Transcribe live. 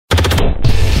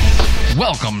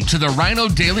Welcome to the Rhino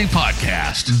Daily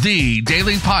Podcast, the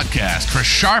daily podcast for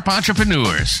sharp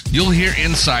entrepreneurs. You'll hear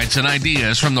insights and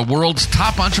ideas from the world's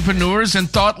top entrepreneurs and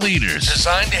thought leaders,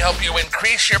 designed to help you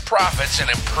increase your profits and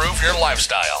improve your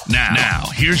lifestyle. Now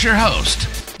here's your host,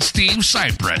 Steve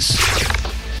Cypress.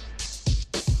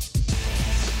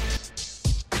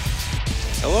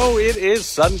 Hello, it is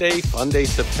Sunday,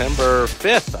 September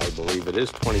 5th, I believe it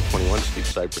is, 2021. Steve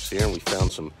Cypress here, and we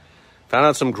found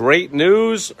out some great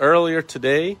news earlier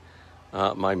today.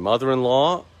 My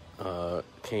mother-in-law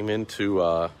came into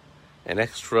an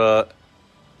extra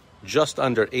just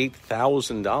under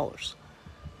 $8,000,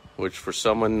 which for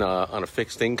someone on a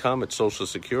fixed income at Social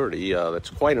Security, that's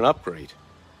quite an upgrade.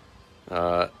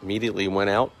 Immediately went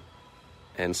out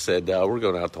and said, we're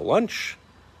going out to lunch,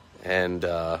 and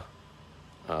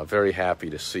very happy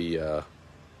to see the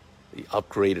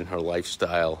upgrade in her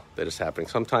lifestyle that is happening.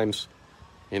 Sometimes,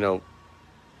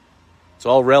 it's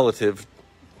all relative.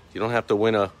 You don't have to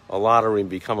win a lottery and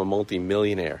become a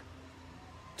multi-millionaire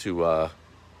to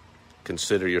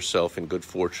consider yourself in good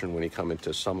fortune when you come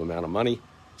into some amount of money.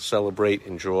 Celebrate,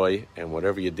 enjoy, and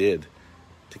whatever you did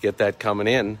to get that coming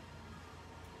in,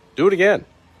 do it again.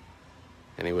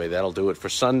 Anyway, that'll do it for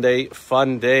Sunday.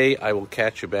 Fun day. I will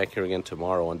catch you back here again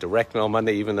tomorrow on Direct Mail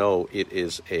Monday. Even though it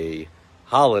is a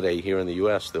holiday here in the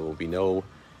U.S., there will be no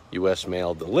U.S.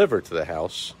 mail delivered to the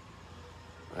house.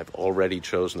 I've already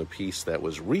chosen a piece that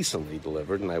was recently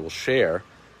delivered, and I will share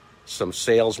some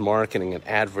sales, marketing, and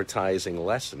advertising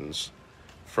lessons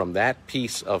from that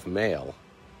piece of mail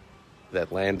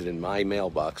that landed in my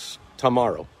mailbox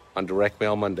tomorrow on Direct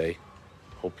Mail Monday.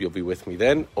 Hope you'll be with me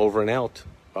then. Over and out.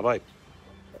 Bye-bye.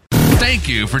 Thank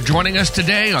you for joining us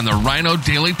today on the Rhino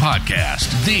Daily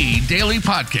Podcast, the daily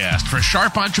podcast for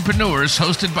sharp entrepreneurs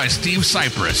hosted by Steve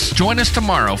Cypress. Join us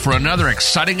tomorrow for another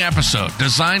exciting episode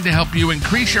designed to help you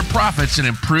increase your profits and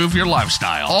improve your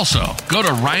lifestyle. Also, go to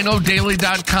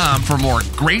rhinodaily.com for more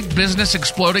great business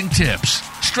exploding tips,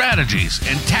 strategies,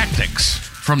 and tactics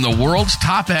from the world's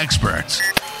top experts.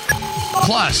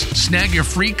 Plus, snag your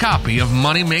free copy of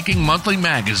Money Making Monthly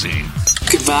magazine.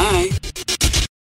 Goodbye.